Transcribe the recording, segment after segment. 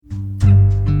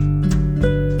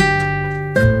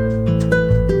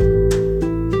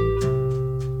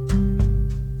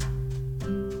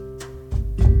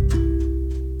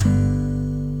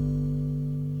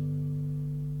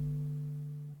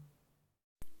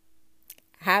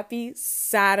Happy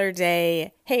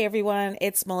Saturday. Hey everyone,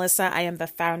 it's Melissa. I am the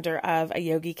founder of A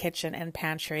Yogi Kitchen and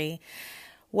Pantry.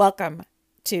 Welcome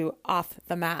to Off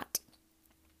the Mat.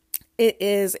 It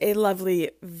is a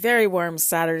lovely, very warm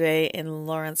Saturday in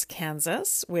Lawrence,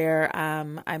 Kansas, where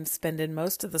I'm spending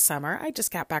most of the summer. I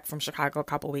just got back from Chicago a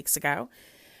couple weeks ago.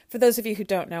 For those of you who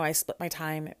don't know, I split my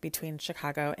time between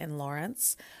Chicago and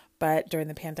Lawrence, but during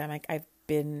the pandemic, I've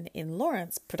been in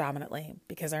Lawrence predominantly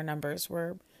because our numbers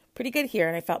were pretty good here,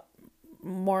 and I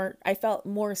felt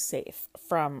more safe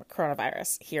from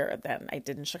coronavirus here than I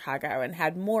did in Chicago, and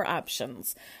had more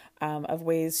options of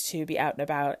ways to be out and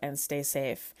about and stay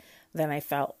safe than I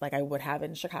felt like I would have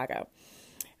in Chicago.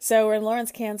 So we're in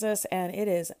Lawrence, Kansas, and it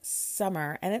is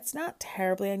summer, and it's not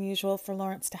terribly unusual for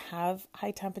Lawrence to have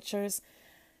high temperatures.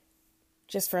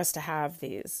 Just for us to have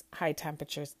these high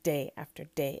temperatures day after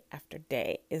day after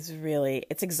day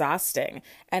it's exhausting,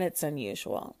 and it's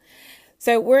unusual.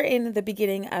 So we're in the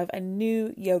beginning of a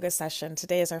new yoga session.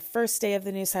 Today is our first day of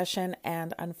the new session,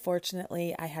 and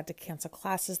unfortunately I had to cancel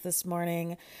classes this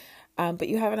morning, but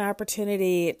you have an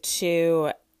opportunity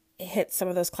to hit some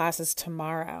of those classes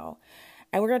tomorrow.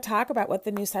 And we're going to talk about what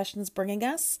the new session is bringing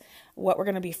us, what we're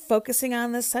going to be focusing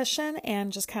on this session,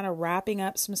 and just kind of wrapping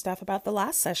up some stuff about the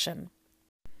last session.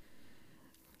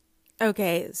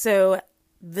 Okay, so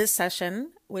this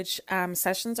session, which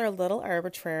sessions are a little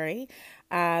arbitrary,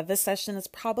 this session is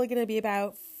probably going to be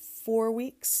about 4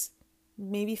 weeks,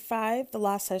 maybe 5. The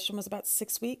last session was about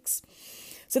 6 weeks.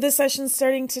 So this session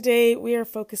starting today, we are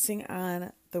focusing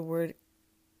on the word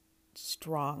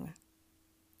strong.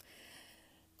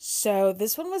 So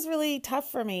this one was really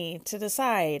tough for me to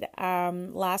decide.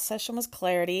 Last session was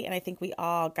clarity, and I think we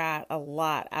all got a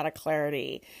lot out of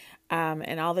clarity.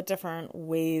 And all the different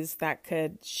ways that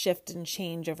could shift and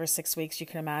change over 6 weeks, you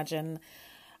can imagine.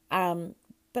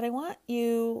 But I want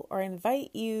you, or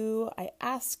invite you, I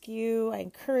ask you, I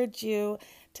encourage you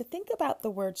to think about the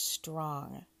word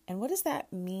strong. And what does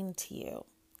that mean to you?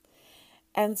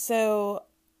 And so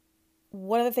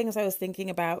one of the things I was thinking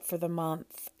about for the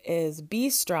month is be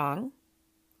strong,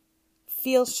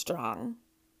 feel strong,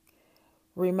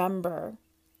 remember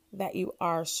that you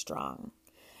are strong.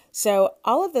 So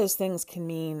all of those things can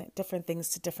mean different things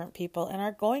to different people and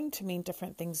are going to mean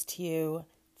different things to you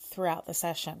throughout the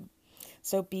session.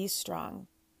 So be strong.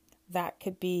 That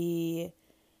could be,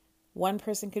 one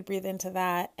person could breathe into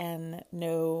that and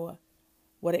know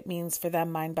what it means for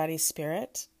them, mind, body,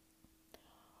 spirit.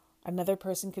 Another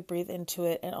person could breathe into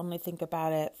it and only think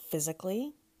about it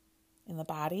physically in the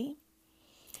body.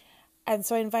 And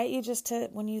so I invite you just to,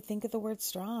 when you think of the word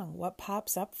strong, what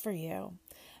pops up for you?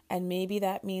 And maybe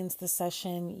that means the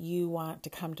session you want to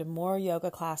come to more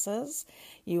yoga classes,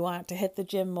 you want to hit the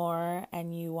gym more,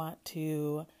 and you want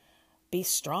to be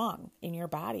strong in your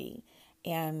body.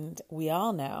 And we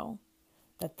all know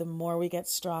that the more we get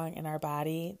strong in our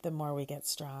body, the more we get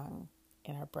strong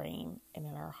in our brain and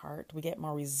in our heart. We get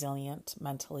more resilient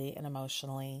mentally and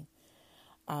emotionally.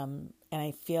 And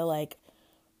I feel like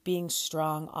being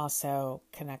strong also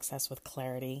connects us with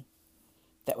clarity.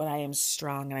 That when I am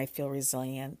strong and I feel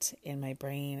resilient in my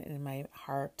brain and in my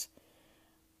heart,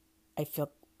 I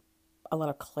feel a lot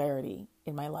of clarity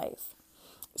in my life.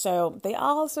 So they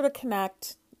all sort of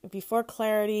connect. Before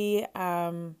clarity, I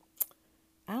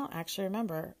don't actually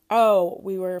remember. Oh,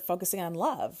 we were focusing on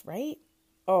love, right?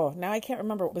 Oh, now I can't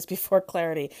remember what was before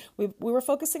clarity. We were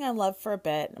focusing on love for a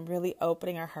bit and really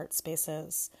opening our heart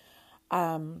spaces.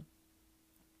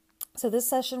 So this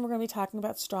session, we're going to be talking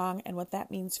about strong and what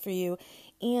that means for you.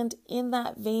 And in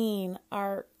that vein,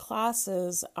 our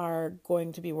classes are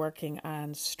going to be working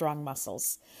on strong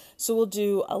muscles. So we'll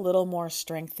do a little more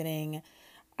strengthening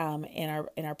in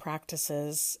our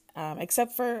practices,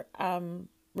 except for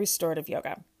restorative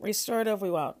yoga. Restorative,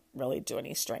 we won't really do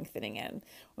any strengthening in.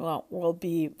 We'll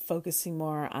be focusing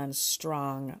more on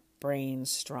strong brain,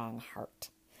 strong heart.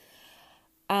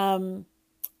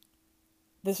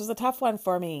 This was a tough one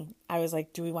for me. I was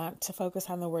like, do we want to focus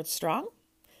on the word strong?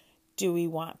 Do we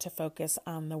want to focus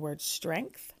on the word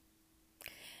strength?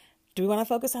 Do we want to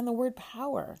focus on the word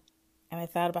power? And I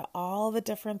thought about all the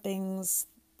different things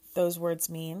those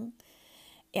words mean.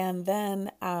 And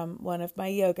then one of my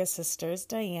yoga sisters,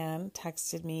 Diane,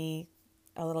 texted me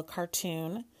a little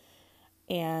cartoon.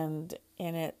 And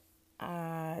in it,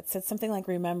 it said something like,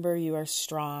 remember you are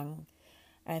strong.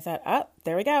 And I thought, oh,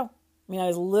 there we go. I mean, I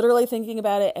was literally thinking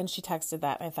about it, and she texted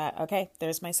that. And I thought, okay,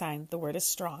 there's my sign. The word is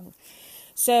strong.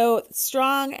 So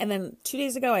strong. And then 2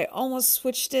 days ago, I almost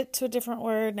switched it to a different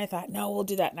word. And I thought, no, we'll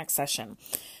do that next session.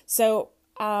 So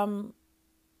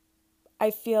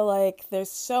I feel like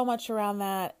there's so much around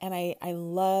that. And I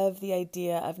love the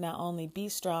idea of not only be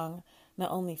strong,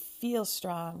 not only feel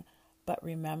strong, but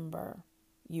remember,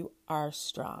 you are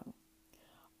strong.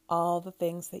 All the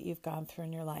things that you've gone through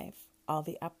in your life, all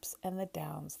the ups and the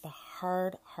downs, the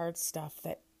hard stuff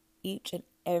that each and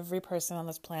every person on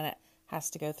this planet has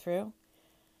to go through,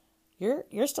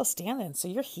 you're still standing, so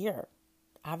you're here.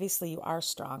 Obviously, you are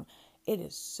strong. It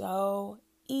is so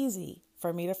easy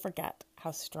for me to forget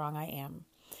how strong I am.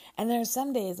 And there are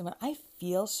some days when I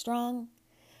feel strong.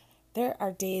 There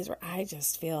are days where I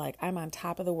just feel like I'm on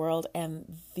top of the world,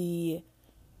 and the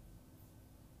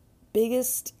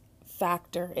biggest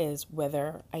factor is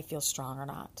whether I feel strong or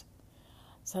not.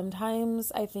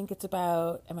 Sometimes I think it's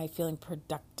about, am I feeling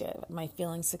productive? Am I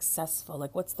feeling successful?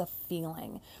 Like, what's the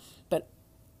feeling? But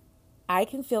I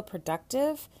can feel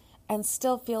productive and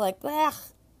still feel like, ugh.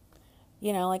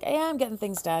 Like, yeah, I'm getting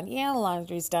things done. Yeah, the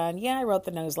laundry's done. Yeah, I wrote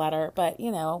the newsletter, but,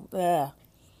 ugh.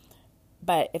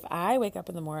 But if I wake up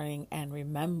in the morning and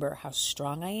remember how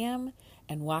strong I am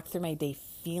and walk through my day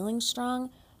feeling strong,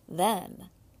 then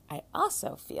I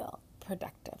also feel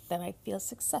productive. Then I feel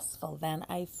successful. Then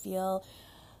I feel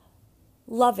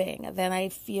loving. Then I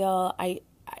feel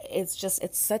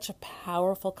it's such a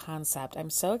powerful concept. I'm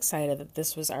so excited that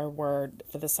this was our word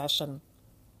for the session.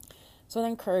 So I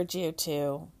encourage you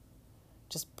to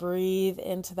just breathe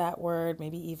into that word,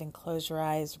 maybe even close your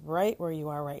eyes right where you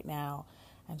are right now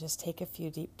and just take a few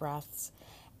deep breaths.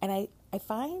 And I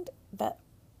find that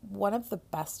one of the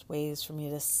best ways for me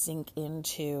to sink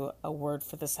into a word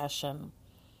for the session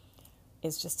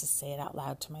is just to say it out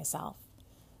loud to myself.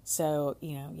 So,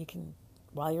 you can,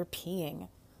 while you're peeing,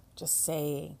 just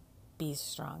say, be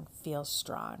strong, feel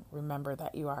strong, remember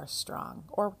that you are strong,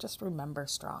 or just remember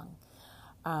strong.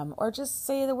 Or just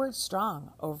say the word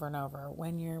strong over and over.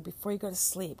 Before you go to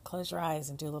sleep, close your eyes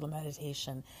and do a little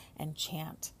meditation and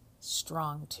chant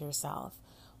strong to yourself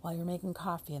while you're making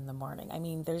coffee in the morning. I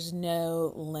mean, there's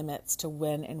no limits to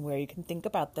when and where you can think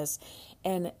about this.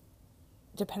 And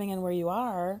depending on where you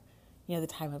are, the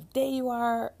time of day you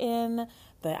are in,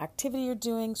 the activity you're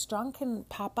doing, strong can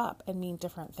pop up and mean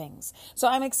different things. So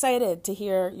I'm excited to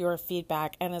hear your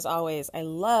feedback. And as always, I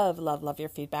love, love, love your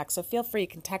feedback. So feel free, you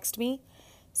can text me,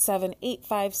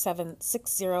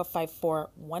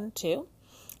 785-760-5412.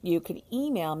 You can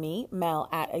email me,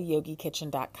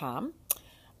 mel@ayogikitchen.com.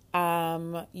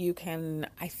 You can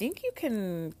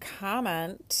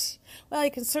comment. Well,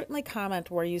 you can certainly comment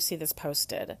where you see this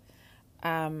posted.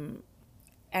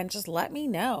 And just let me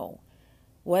know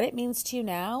what it means to you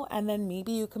now. And then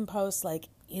maybe you can post like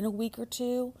in a week or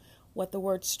two what the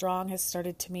word strong has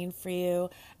started to mean for you.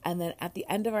 And then at the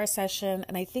end of our session,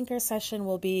 and I think our session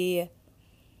will be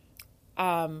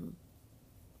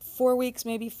 4 weeks,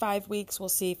 maybe 5 weeks. We'll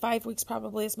see. 5 weeks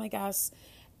probably is my guess.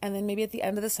 And then maybe at the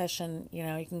end of the session, you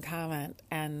can comment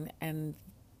and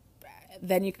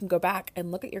then you can go back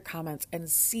and look at your comments and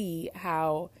see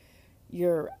how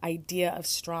your idea of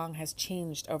strong has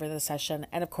changed over the session.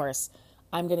 And of course,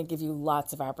 I'm going to give you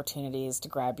lots of opportunities to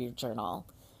grab your journal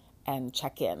and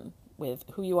check in with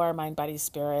who you are, mind, body,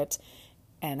 spirit,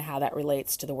 and how that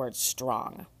relates to the word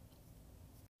strong.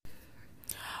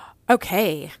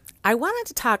 Okay, I wanted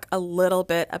to talk a little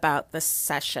bit about the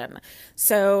session.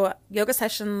 So yoga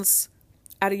sessions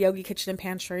at a Yogi Kitchen and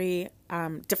Pantry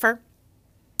differ.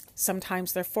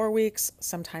 Sometimes they're 4 weeks,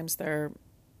 sometimes they're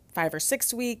 5 or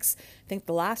 6 weeks. I think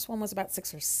the last one was about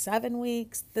 6 or 7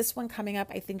 weeks. This one coming up,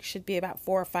 I think, should be about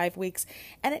 4 or 5 weeks.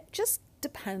 And it just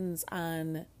depends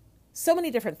on so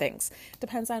many different things. It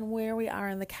depends on where we are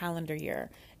in the calendar year.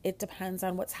 It depends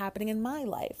on what's happening in my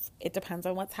life. It depends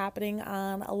on what's happening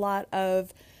on a lot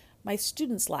of my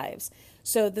students' lives.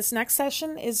 So this next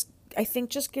session is, I think,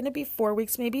 just going to be 4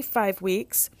 weeks, maybe 5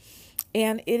 weeks.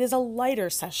 And it is a lighter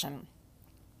session.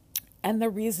 And the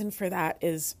reason for that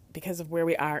is because of where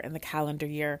we are in the calendar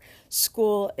year.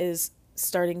 School is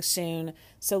starting soon,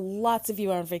 so lots of you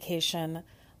are on vacation.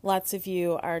 Lots of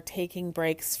you are taking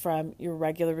breaks from your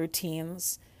regular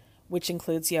routines, which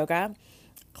includes yoga.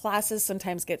 Classes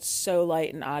sometimes get so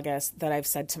light in August that I've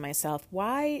said to myself,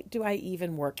 why do I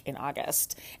even work in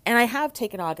August? And I have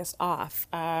taken August off.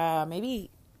 Maybe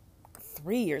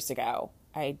 3 years ago,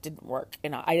 I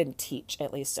didn't teach,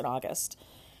 at least in August.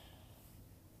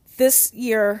 This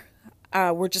year,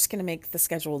 we're just going to make the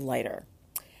schedule lighter.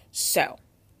 So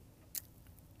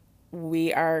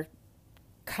we are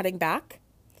cutting back.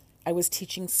 I was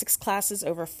teaching 6 classes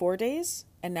over 4 days,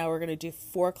 and now we're going to do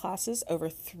 4 classes over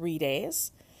 3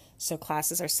 days. So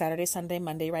classes are Saturday, Sunday,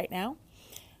 Monday right now.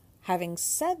 Having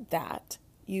said that,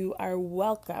 you are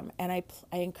welcome, and I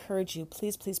encourage you,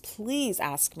 please, please, please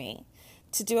ask me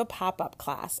to do a pop-up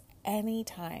class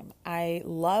anytime. I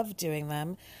love doing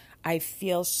them. I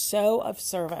feel so of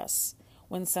service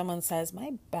when someone says,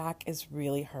 my back is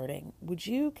really hurting, would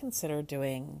you consider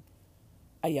doing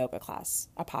a yoga class,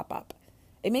 a pop-up?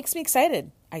 It makes me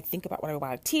excited. I think about what I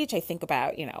want to teach. I think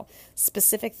about,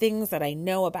 specific things that I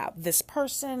know about this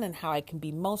person and how I can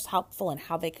be most helpful and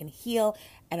how they can heal.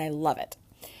 And I love it.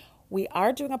 We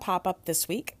are doing a pop-up this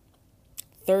week,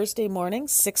 Thursday morning,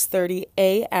 6:30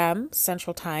 a.m.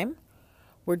 Central Time.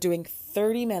 We're doing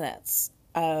 30 minutes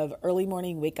of early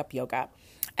morning wake-up yoga.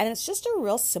 And it's just a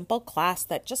real simple class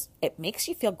that it makes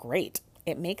you feel great.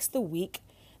 It makes the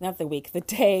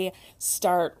day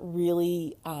start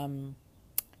really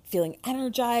feeling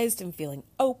energized and feeling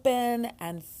open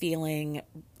and feeling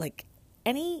like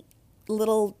any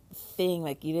little thing,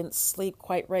 like you didn't sleep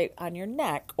quite right on your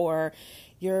neck or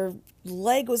your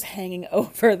leg was hanging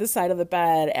over the side of the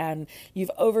bed and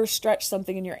you've overstretched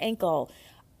something in your ankle.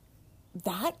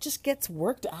 That just gets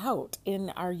worked out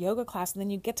in our yoga class, and then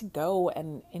you get to go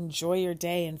and enjoy your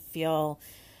day and feel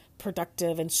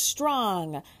productive and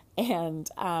strong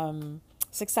and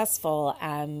successful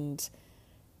and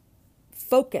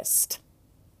focused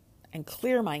and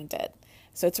clear-minded.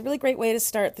 So it's a really great way to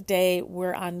start the day.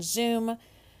 We're on Zoom.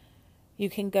 You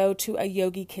can go to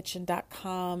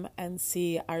ayogikitchen.com and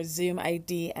see our Zoom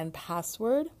ID and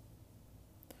password.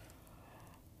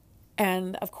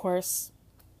 And of course,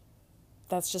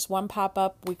 that's just one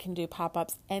pop-up. We can do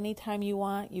pop-ups anytime you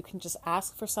want. You can just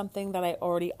ask for something that I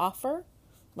already offer,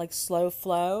 like slow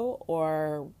flow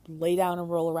or lay down and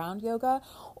roll around yoga,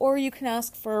 or you can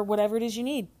ask for whatever it is you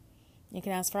need. You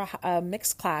can ask for a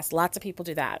mixed class. Lots of people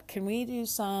do that. Can we do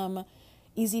some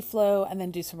easy flow and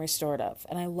then do some restorative?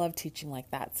 And I love teaching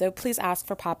like that. So please ask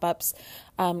for pop-ups.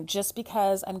 Just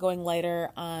because I'm going lighter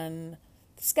on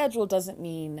the schedule doesn't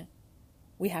mean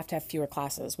we have to have fewer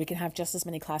classes. We can have just as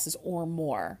many classes or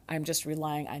more. I'm just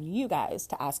relying on you guys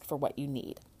to ask for what you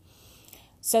need.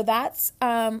 So that's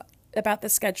about the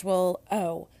schedule.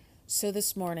 Oh, so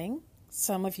this morning,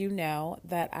 some of you know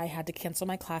that I had to cancel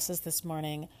my classes this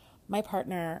morning. My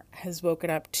partner has woken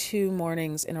up 2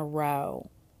 mornings in a row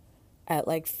at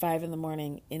like 5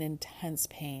 a.m. in intense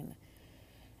pain.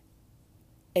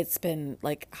 It's been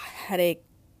like headache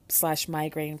 /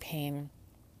 migraine pain.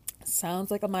 Sounds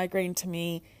like a migraine to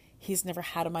me. He's never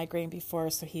had a migraine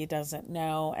before, so he doesn't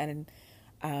know. And,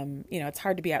 it's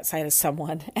hard to be outside of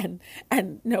someone and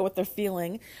know what they're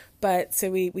feeling. But so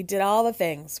we did all the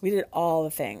things. There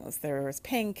was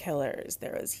painkillers.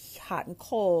 There was hot and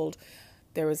cold.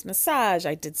 There was massage.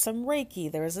 I did some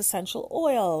Reiki. There was essential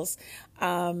oils.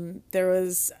 There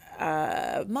was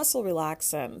muscle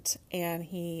relaxant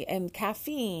and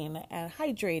caffeine and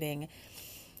hydrating.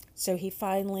 So he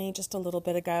finally, just a little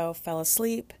bit ago, fell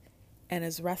asleep and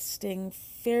is resting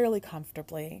fairly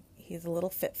comfortably. He's a little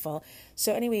fitful.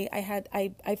 So anyway,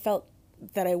 I felt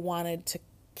that I wanted to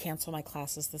cancel my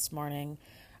classes this morning.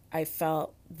 I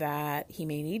felt that he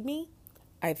may need me.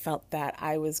 I felt that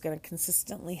I was going to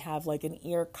consistently have like an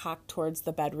ear cocked towards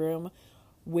the bedroom,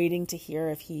 waiting to hear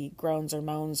if he groans or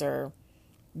moans or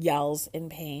yells in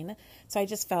pain. So I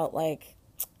just felt like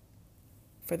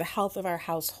for the health of our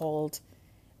household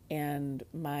and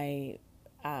my,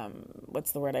 my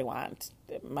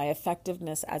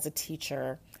effectiveness as a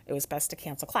teacher, it was best to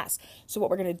cancel class. So what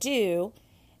we're going to do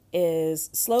is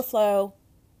slow flow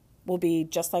will be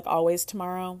just like always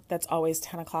tomorrow. That's always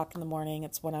 10 o'clock in the morning.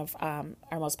 It's one of our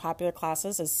most popular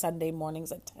classes is Sunday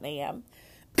mornings at 10 a.m.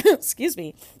 Excuse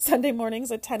me, Sunday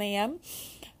mornings at 10 a.m.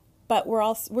 But we're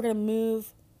going to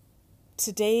move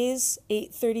today's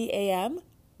 8:30 a.m.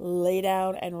 lay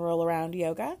down and roll around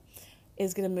yoga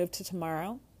is going to move to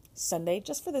tomorrow, Sunday,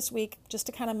 just for this week, just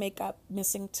to kind of make up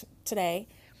missing today.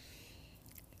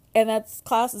 And that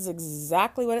class is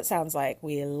exactly what it sounds like.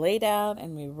 We lay down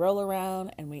and we roll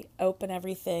around and we open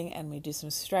everything and we do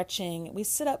some stretching. We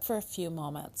sit up for a few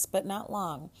moments, but not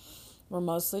long. We're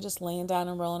mostly just laying down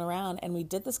and rolling around. And we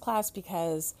did this class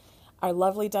because our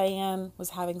lovely Diane was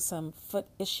having some foot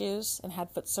issues and had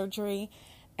foot surgery.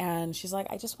 And she's like,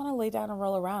 I just want to lay down and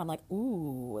roll around. I'm like,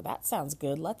 ooh, that sounds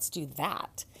good. Let's do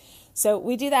that. So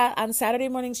we do that on Saturday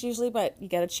mornings usually, but you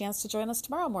get a chance to join us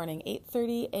tomorrow morning,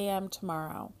 8:30 a.m.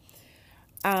 tomorrow.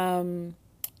 I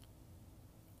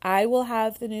will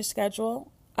have the new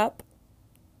schedule up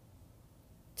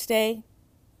today.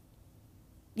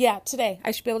 Yeah, today.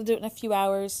 I should be able to do it in a few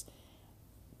hours.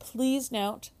 Please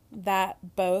note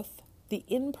that both the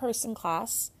in-person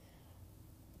class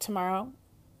tomorrow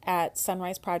at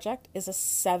Sunrise Project is a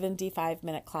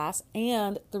 75-minute class,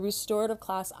 and the restorative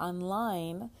class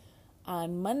online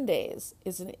on Mondays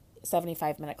is a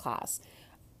 75-minute class.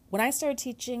 When I started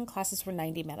teaching, classes were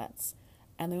 90 minutes,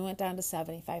 and then we went down to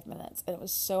 75 minutes, and it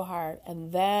was so hard.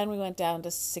 And then we went down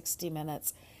to 60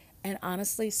 minutes, And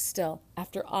honestly, still,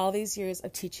 after all these years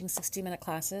of teaching 60-minute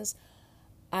classes,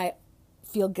 I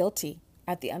feel guilty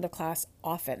at the end of class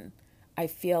often. I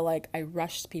feel like I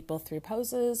rushed people through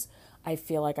poses. I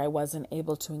feel like I wasn't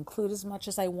able to include as much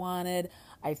as I wanted.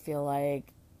 I feel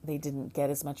like they didn't get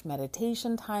as much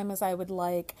meditation time as I would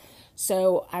like.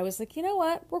 So I was like, you know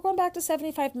what? We're going back to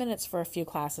 75 minutes for a few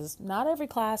classes. Not every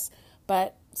class,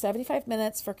 but 75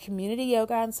 minutes for community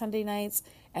yoga on Sunday nights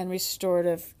and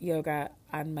restorative yoga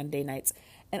on Monday nights.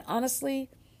 And honestly,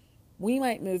 we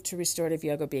might move to restorative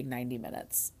yoga being 90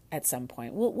 minutes at some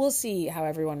point. We'll see how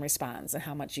everyone responds and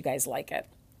how much you guys like it.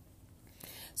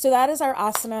 So that is our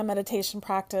asana meditation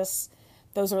practice.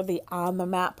 Those are the on the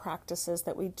mat practices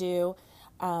that we do.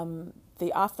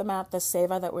 The off the mat, the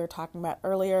seva that we were talking about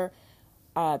earlier.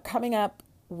 Coming up,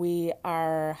 we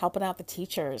are helping out the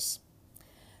teachers.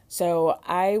 So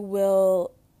I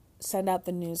will send out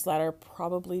the newsletter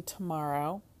probably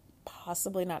tomorrow,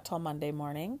 possibly not till Monday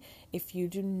morning. If you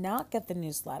do not get the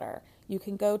newsletter, you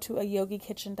can go to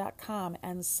ayogikitchen.com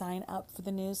and sign up for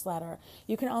the newsletter.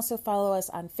 You can also follow us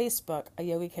on Facebook, A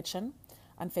Yogi Kitchen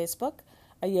on Facebook,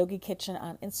 A Yogi Kitchen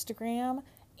on Instagram,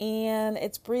 and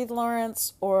it's Breathe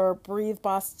Lawrence or Breathe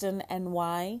Boston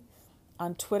NY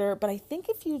on Twitter. But I think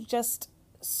if you just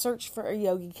search for A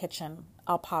Yogi Kitchen,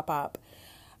 I'll pop up.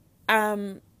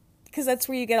 Because that's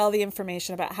where you get all the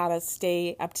information about how to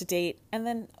stay up to date. And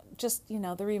then just,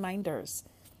 the reminders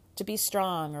to be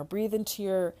strong or breathe into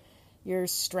your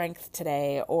strength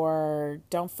today, or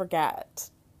don't forget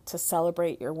to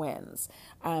celebrate your wins.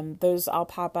 Those all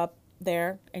pop up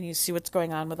there and you see what's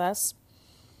going on with us.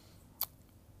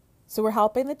 So we're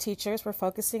helping the teachers. We're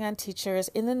focusing on teachers.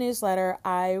 In the newsletter,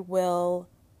 I will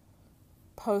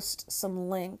post some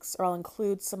links, or I'll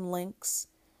include some links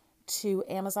to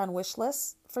Amazon wish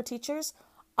lists for teachers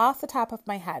off the top of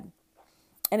my head.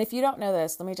 And if you don't know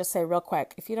this, let me just say real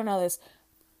quick, if you don't know this,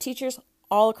 teachers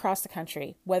all across the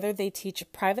country, whether they teach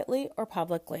privately or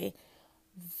publicly,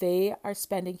 they are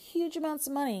spending huge amounts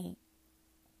of money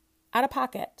out of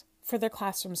pocket for their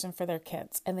classrooms and for their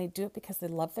kids. And they do it because they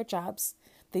love their jobs.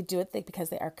 They do it because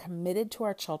they are committed to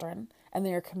our children, and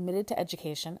they are committed to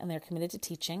education, and they're committed to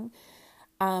teaching.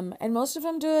 And most of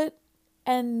them do it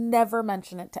and never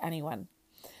mention it to anyone.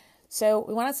 So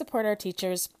we want to support our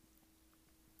teachers.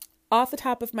 Off the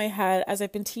top of my head, as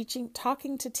I've been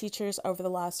talking to teachers over the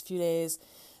last few days,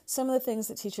 some of the things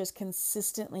that teachers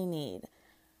consistently need: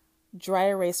 dry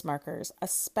erase markers,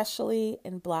 especially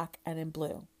in black and in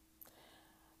blue.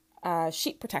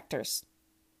 Sheet protectors.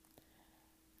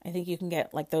 I think you can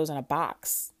get like those in a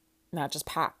box, not just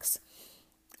packs.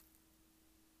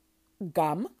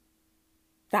 Gum.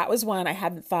 That was one I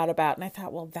hadn't thought about. And I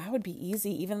thought, well, that would be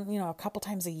easy. Even, a couple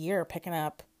times a year, picking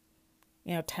up,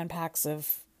 10 packs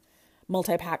of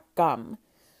multi-pack gum.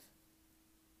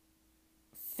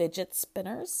 Fidget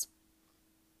spinners.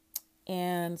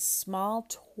 And small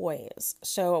toys.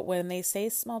 So when they say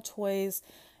small toys,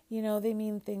 they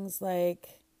mean things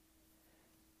like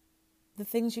the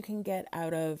things you can get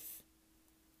out of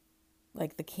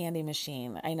like the candy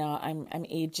machine. I know I'm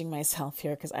aging myself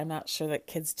here because I'm not sure that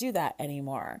kids do that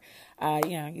anymore.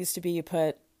 It used to be you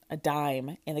put a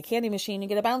dime in the candy machine, you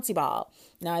get a bouncy ball.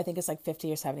 Now I think it's like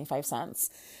 50 or 75 cents.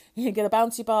 You can get a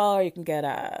bouncy ball, or you can get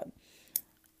a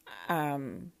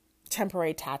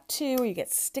temporary tattoo, or you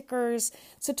get stickers.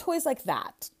 So toys like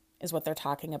that is what they're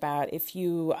talking about. If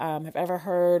you have ever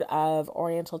heard of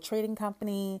Oriental Trading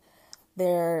Company,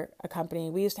 they're a company.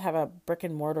 We used to have a brick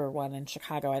and mortar one in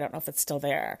Chicago. I don't know if it's still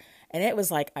there. And it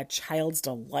was like a child's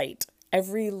delight.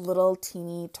 Every little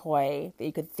teeny toy that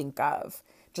you could think of,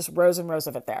 just rows and rows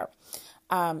of it there.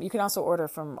 You can also order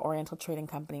from Oriental Trading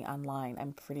Company online,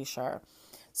 I'm pretty sure.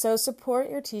 So support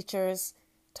your teachers.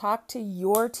 Talk to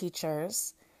your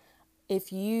teachers.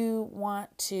 If you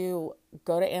want to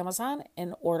go to Amazon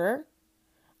and order,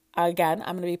 again,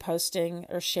 I'm going to be posting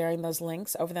or sharing those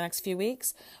links over the next few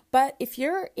weeks. But if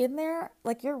you're in there,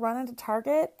 like you're running to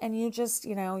Target and you just,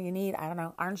 you need,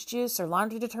 orange juice or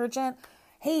laundry detergent,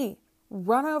 hey,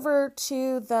 run over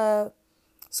to the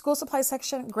school supply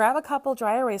section, grab a couple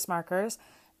dry erase markers,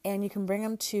 and you can bring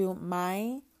them to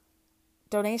my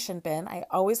donation bin. I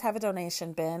always have a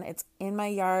donation bin. It's in my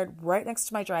yard, right next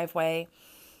to my driveway.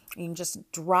 You can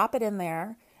just drop it in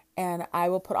there, and I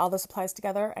will put all the supplies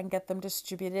together and get them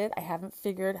distributed. I haven't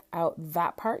figured out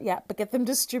that part yet, but get them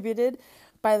distributed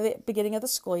by the beginning of the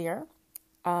school year,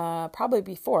 probably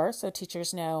before, so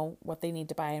teachers know what they need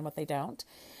to buy and what they don't.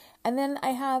 And then I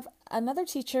have another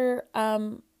teacher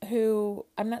who,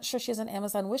 I'm not sure she has an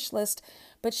Amazon wish list,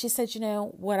 but she said,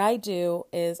 what I do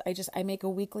is I make a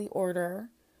weekly order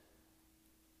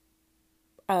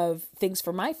of things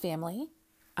for my family.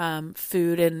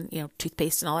 food and,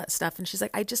 toothpaste and all that stuff. And she's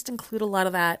like, I just include a lot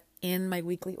of that in my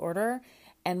weekly order,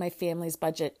 and my family's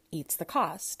budget eats the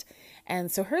cost.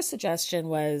 And so her suggestion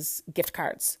was gift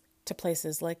cards to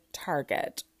places like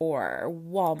Target or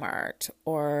Walmart,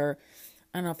 or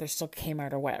I don't know if there's still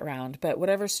Kmart or what around, but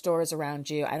whatever stores around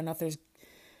you. I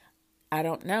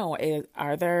don't know.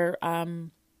 Are there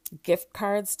gift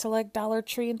cards to like Dollar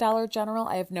Tree and Dollar General?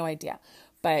 I have no idea,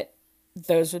 but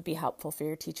those would be helpful for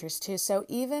your teachers too. So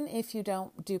even if you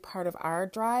don't do part of our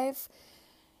drive,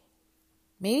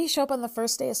 maybe show up on the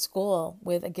first day of school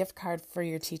with a gift card for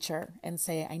your teacher and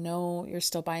say, I know you're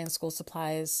still buying school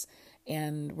supplies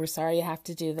and we're sorry you have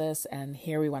to do this, and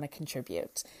here we want to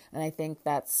contribute. And I think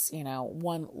that's,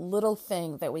 one little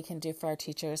thing that we can do for our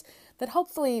teachers that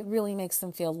hopefully really makes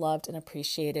them feel loved and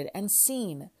appreciated and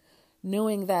seen,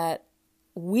 knowing that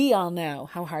we all know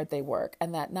how hard they work,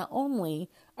 and that not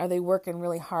only are they working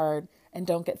really hard and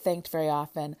don't get thanked very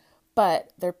often,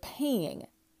 but they're paying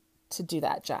to do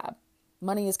that job.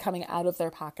 Money is coming out of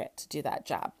their pocket to do that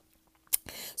job.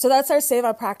 So that's our Save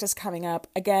Up practice coming up.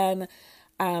 Again,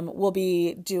 we'll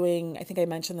be doing, I think I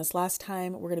mentioned this last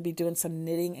time, we're going to be doing some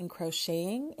knitting and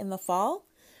crocheting in the fall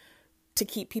to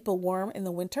keep people warm in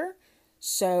the winter.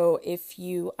 So if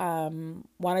you want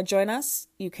to join us,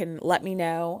 you can let me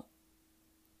know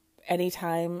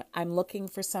anytime. I'm looking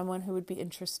for someone who would be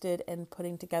interested in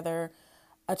putting together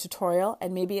a tutorial,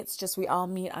 and maybe it's just we all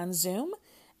meet on Zoom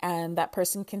and that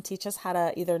person can teach us how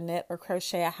to either knit or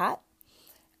crochet a hat,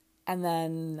 and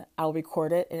then I'll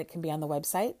record it and it can be on the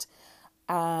website.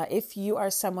 If you are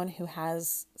someone who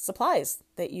has supplies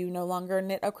that you no longer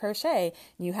knit or crochet,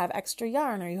 you have extra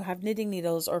yarn or you have knitting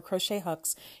needles or crochet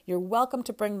hooks, you're welcome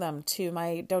to bring them to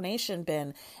my donation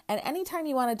bin. And anytime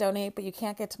you want to donate but you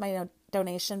can't get to my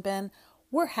donation bin,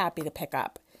 we're happy to pick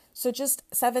up. So just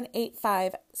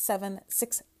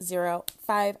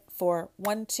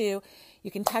 785-760-5412.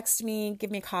 You can text me, give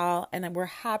me a call, and we're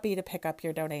happy to pick up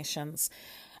your donations.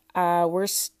 We're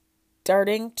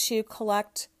starting to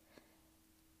collect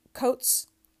coats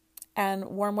and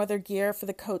warm weather gear for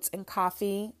the Coats and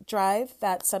Coffee drive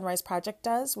that Sunrise Project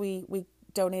does. We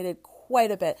donated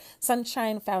quite a bit.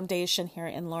 Sunshine Foundation here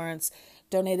in Lawrence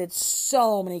donated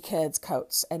so many kids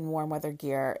coats and warm weather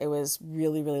gear. It was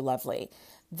really, really lovely.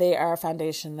 They are a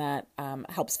foundation that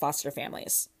helps foster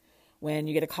families. When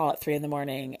you get a call at 3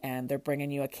 a.m. and they're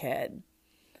bringing you a kid,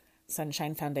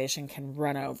 Sunshine Foundation can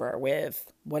run over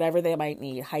with whatever they might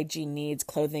need: hygiene needs,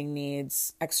 clothing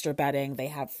needs, extra bedding. They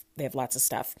have lots of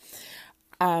stuff.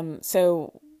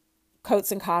 So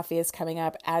Coats and Coffee is coming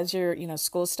up as your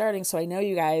school's starting. So I know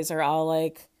you guys are all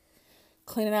like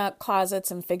cleaning out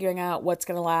closets and figuring out what's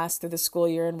going to last through the school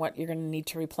year and what you're going to need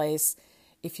to replace.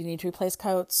 If you need to replace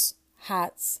coats,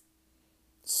 hats,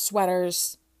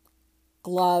 sweaters,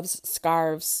 gloves,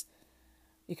 scarves,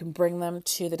 you can bring them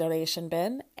to the donation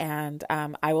bin, and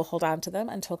I will hold on to them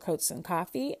until Coats and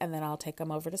Coffee, and then I'll take them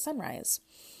over to Sunrise.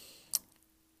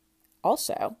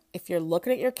 Also, if you're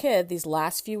looking at your kid these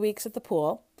last few weeks at the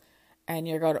pool, and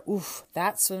you're going, oof,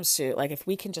 that swimsuit, like if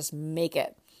we can just make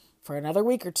it for another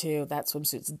week or two, that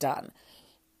swimsuit's done.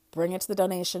 Bring it to the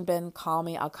donation bin, call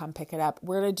me, I'll come pick it up.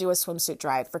 We're going to do a swimsuit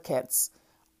drive for kids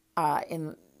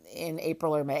in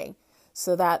April or May,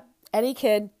 so that any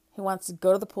kid who wants to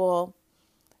go to the pool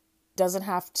doesn't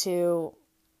have to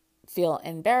feel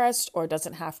embarrassed or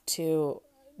doesn't have to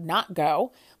not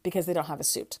go because they don't have a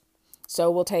suit. So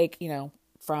we'll take,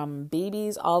 from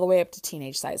babies all the way up to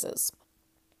teenage sizes.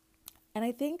 And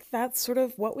I think that's sort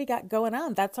of what we got going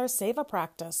on. That's our Save-A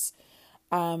practice.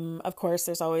 Of course,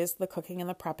 there's always the cooking and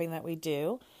the prepping that we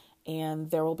do,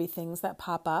 and there will be things that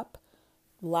pop up.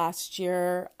 Last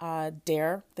year,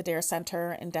 the DARE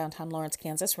Center in downtown Lawrence,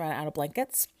 Kansas ran out of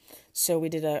blankets. So we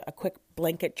did a quick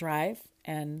blanket drive,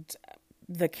 and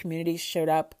the community showed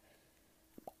up.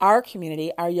 Our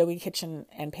community, our Yogi Kitchen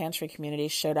and Pantry community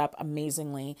showed up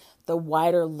amazingly. The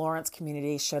wider Lawrence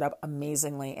community showed up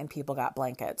amazingly, and people got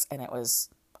blankets, and it was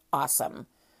awesome.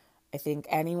 I think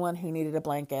anyone who needed a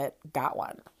blanket got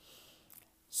one.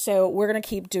 So we're going to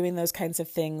keep doing those kinds of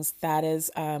things. That is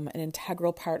an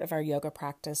integral part of our yoga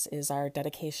practice, is our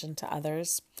dedication to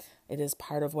others. It is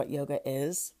part of what yoga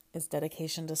is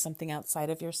dedication to something outside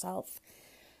of yourself.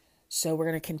 So we're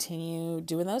going to continue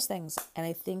doing those things. And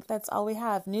I think that's all we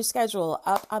have. New schedule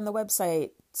up on the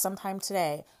website sometime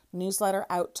today. Newsletter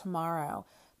out tomorrow.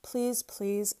 Please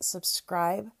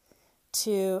subscribe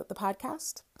to the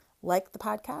podcast. Like the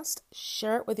podcast.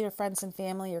 Share it with your friends and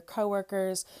family, your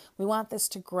coworkers. We want this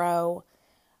to grow.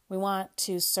 We want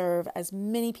to serve as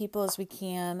many people as we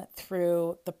can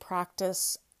through the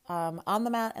practice on the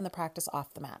mat and the practice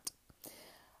off the mat.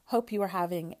 Hope you are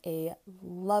having a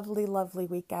lovely, lovely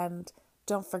weekend.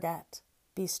 Don't forget,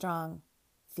 be strong,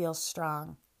 feel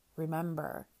strong.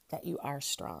 Remember that you are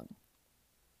strong.